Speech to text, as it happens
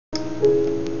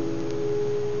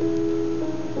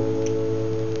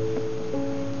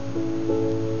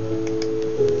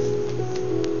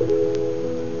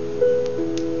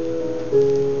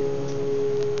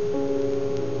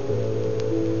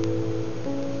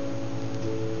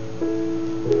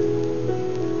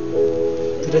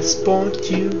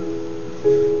disappoint you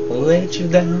or let you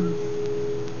down?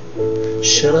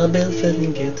 Should I be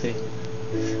feeling guilty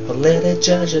or let the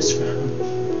judges frown?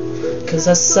 'Cause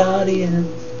I saw the end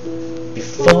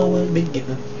before it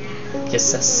began.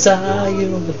 Yes, I saw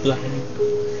you were blind,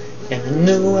 and I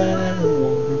knew I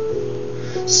won.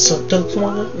 So don't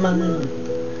want mine,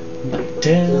 but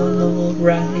down all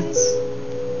rights.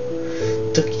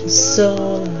 Took your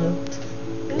soul out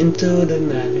into the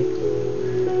night.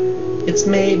 It's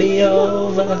maybe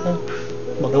over,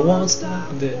 but I won't stop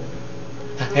there.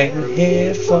 I am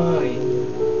here for you,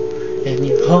 and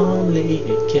you only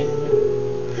care.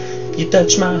 You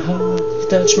touch my heart, you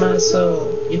touch my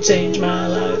soul, you change my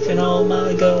life and all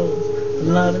my goals.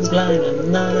 Love is blind,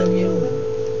 I'm not on you.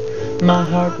 My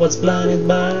heart was blinded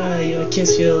by you. I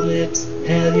kiss your lips,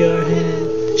 held your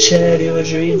hand, shared your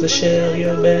dreams, I share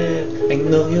your bed. I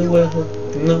know you well,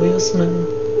 I know your smell.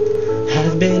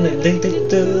 I've been addicted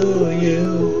to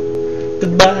you.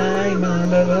 Goodbye, my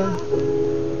lover.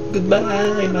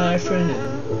 Goodbye, my friend.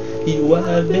 You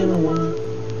have been the one.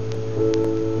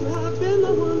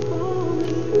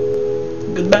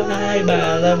 Goodbye,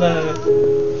 my lover.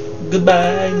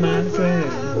 Goodbye, my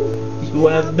friend. You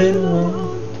have been the one.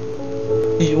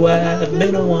 You have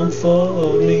been the one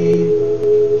for me.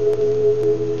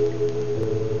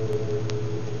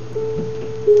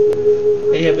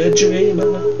 I am a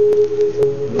dreamer.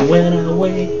 When I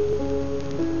wake,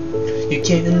 you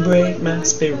can't break my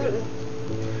spirit.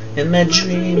 And my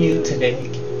dream you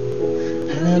take,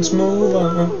 and let's move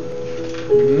on.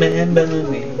 Remember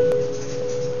me.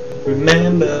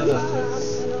 Remember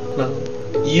us, love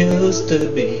used to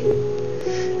be.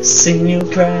 Seen you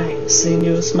cry, seen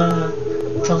you smile,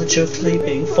 thought you're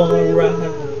sleeping for a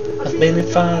while. I've been the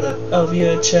father of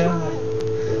your child.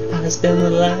 I spent a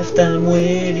lifetime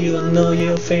with you. I know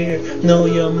your fear, know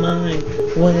your mind.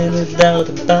 Without doubt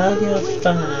about you're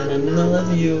fine. I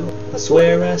love you, I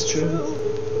swear that's true.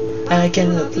 I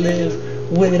cannot live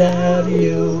without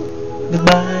you.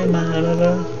 Goodbye, my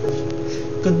lover.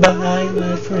 Goodbye,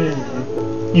 my friend.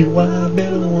 You have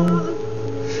been the one.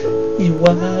 You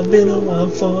have been the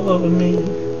one for me.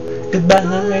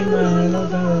 Goodbye, my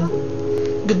lover.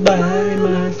 Goodbye,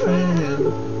 my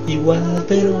friend. You have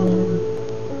been the one.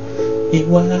 You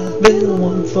have been the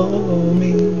one for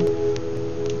me.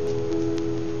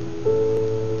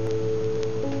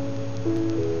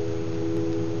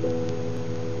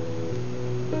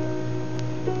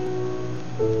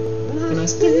 And I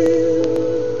still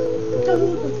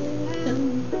don't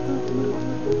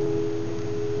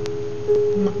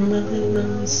my mind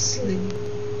asleep,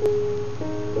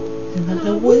 and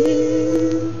I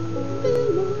will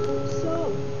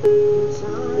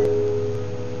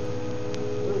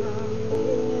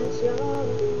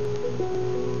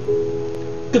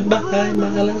goodbye,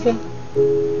 my lover.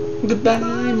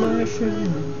 Goodbye, my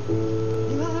friend.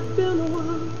 You have been the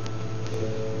one.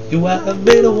 You have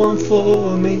been the one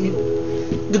for me.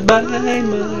 Goodbye,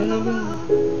 my lover.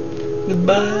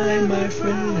 Goodbye, my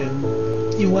friend.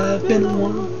 You have been the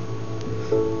one.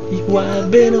 You have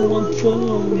been the one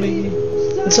for me.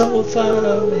 I'm so far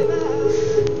away.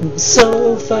 I'm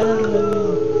so far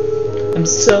away. I'm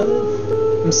so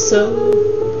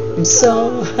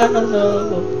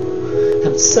hollow.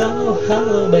 I'm so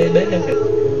hollow, baby.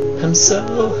 I'm so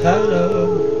hollow.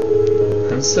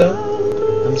 I'm so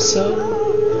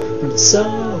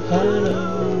hollow.